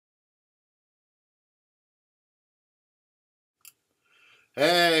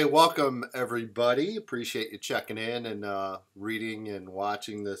Hey, welcome everybody. Appreciate you checking in and reading and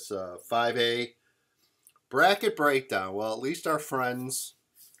watching this 5A bracket breakdown. Well, at least our friends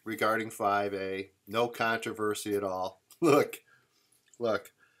regarding 5A, no controversy at all. Look,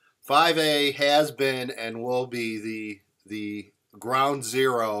 5A has been and will be the ground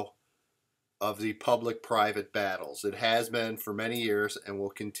zero of the public-private battles. It has been for many years and will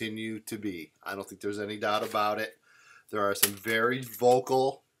continue to be. I don't think there's any doubt about it. There are some very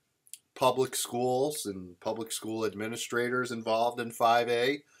vocal public schools and public school administrators involved in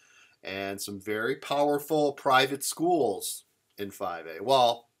 5A and some very powerful private schools in 5A.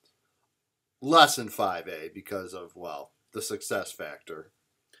 Well, less in 5A because of, well, the success factor.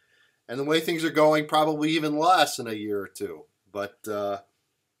 And the way things are going, probably even less in a year or two. But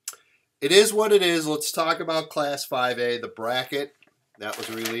it is what it is. Let's talk about Class 5A, the bracket that was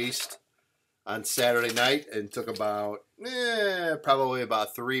released on Saturday night and took about probably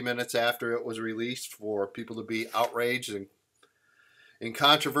about 3 minutes after it was released for people to be outraged and in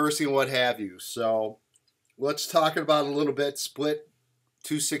controversy and what have you. So let's talk about a little bit. Split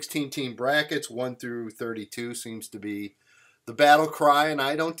two 16-team brackets, 1 through 32 seems to be the battle cry, and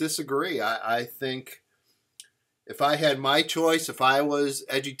I don't disagree. I think if I had my choice, if I was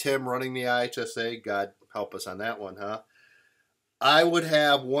Edgy Tim running the IHSA, God help us on that one, huh? I would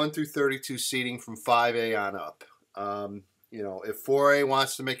have 1 through 32 seating from 5A on up. If 4A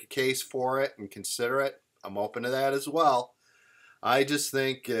wants to make a case for it and consider it, I'm open to that as well. I just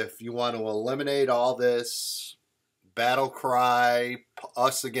think if you want to eliminate all this battle cry,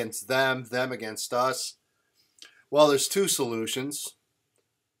 us against them against us, well, there's two solutions.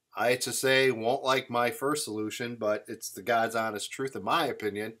 IHSA won't like my first solution, but it's the God's honest truth, in my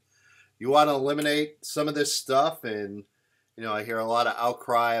opinion. You want to eliminate some of this stuff, and I hear a lot of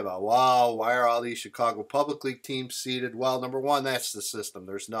outcry about, wow, why are all these Chicago Public League teams seeded? Well, number one, that's the system.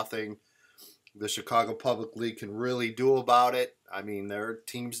 There's nothing the Chicago Public League can really do about it. I mean, their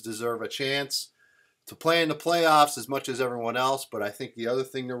teams deserve a chance to play in the playoffs as much as everyone else, but I think the other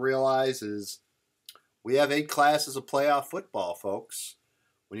thing to realize is we have 8 classes of playoff football, folks.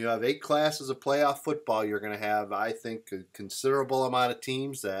 When you have 8 classes of playoff football, you're going to have, I think, a considerable amount of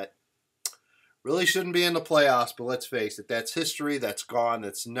teams that really shouldn't be in the playoffs, but let's face it, that's history, that's gone,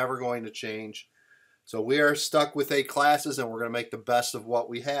 that's never going to change. So we are stuck with 8 classes, and we're going to make the best of what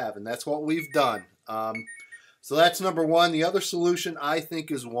we have, and that's what we've done. So that's number one. The other solution, I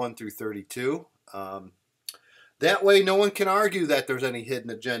think, is 1 through 32. That way, no one can argue that there's any hidden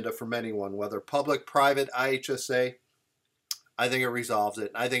agenda from anyone, whether public, private, IHSA. I think it resolves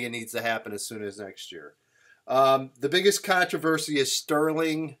it. I think it needs to happen as soon as next year. The biggest controversy is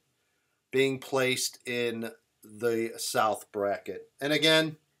Sterling being placed in the South bracket. And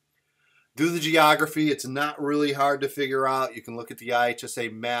again, do the geography. It's not really hard to figure out. You can look at the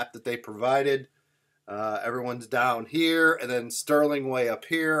IHSA map that they provided. Everyone's down here, and then Sterling way up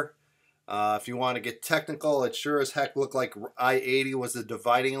here. If you want to get technical, it sure as heck looked like I-80 was the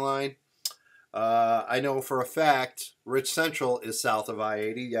dividing line. I know for a fact Rich Central is south of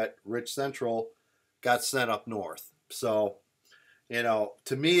I-80, yet Rich Central got sent up north. So,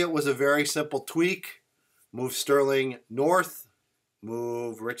 to me it was a very simple tweak. Move Sterling north,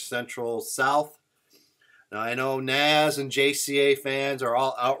 move Rich Central south. Now, I know Naz and JCA fans are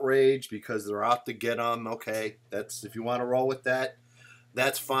all outraged because they're out to get them. Okay, that's if you want to roll with that,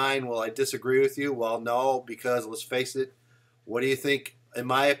 that's fine. Well, I disagree with you. Well, no, because let's face it, what do you think, in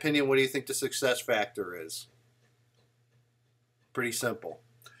my opinion, what do you think the success factor is? Pretty simple.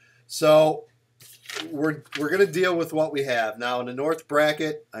 So we're going to deal with what we have. Now, in the North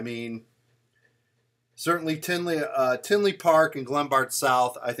bracket, I mean, certainly Tinley Park and Glenbard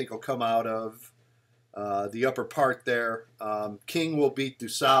South, I think, will come out of the upper part there. King will beat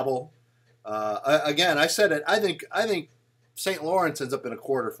DuSable. Again, I said it. I think St. Lawrence ends up in a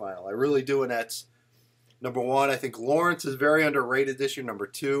quarterfinal. I really do, and that's number one. I think Lawrence is very underrated this year. Number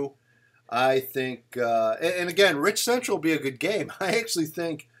two, I think, and again, Rich Central will be a good game. I actually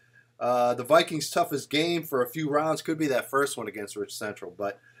think the Vikings' toughest game for a few rounds could be that first one against Rich Central.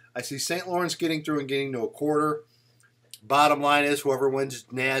 But I see St. Lawrence getting through and getting to a quarter. Bottom line is whoever wins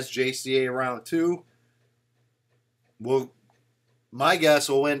NAS JCA round 2 my guess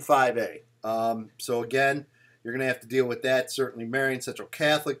will win 5A. So again, you're going to have to deal with that. Certainly Marion Central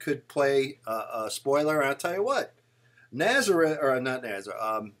Catholic could play a spoiler. And I'll tell you what, Nazareth, or not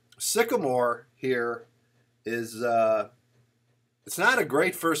Nazareth, Sycamore here is, it's not a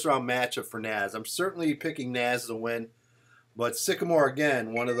great first round matchup for Naz. I'm certainly picking Naz to win. But Sycamore,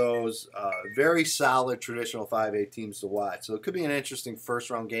 again, one of those very solid traditional 5A teams to watch. So it could be an interesting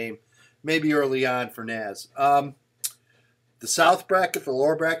first round game, maybe early on for Naz. The South bracket, the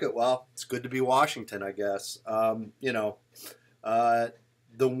lower bracket, well, it's good to be Washington, I guess.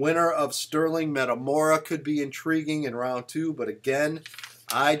 The winner of Sterling Metamora could be intriguing in round 2, but again,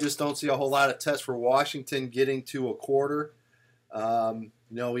 I just don't see a whole lot of tests for Washington getting to a quarter,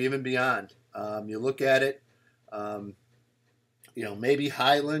 even beyond. You look at it, maybe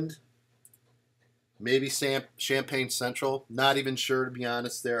Highland, maybe Champaign Central. Not even sure, to be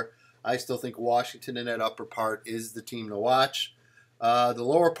honest there. I still think Washington in that upper part is the team to watch. The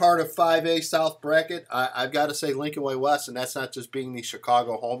lower part of 5A South bracket, I've got to say Lincoln Way West, and that's not just being the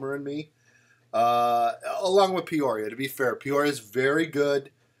Chicago homer in me. Along with Peoria, to be fair. Peoria is very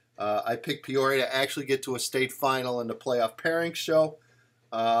good. I picked Peoria to actually get to a state final in the playoff pairing show.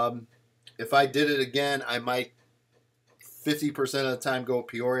 If I did it again, I might 50% of the time go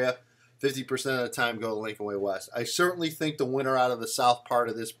Peoria, 50% of the time go Lincoln Way West. I certainly think the winner out of the south part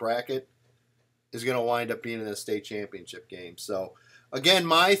of this bracket is going to wind up being in a state championship game. So, again,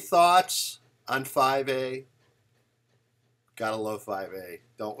 my thoughts on 5A. Gotta love 5A,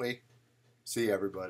 don't we? See you, everybody.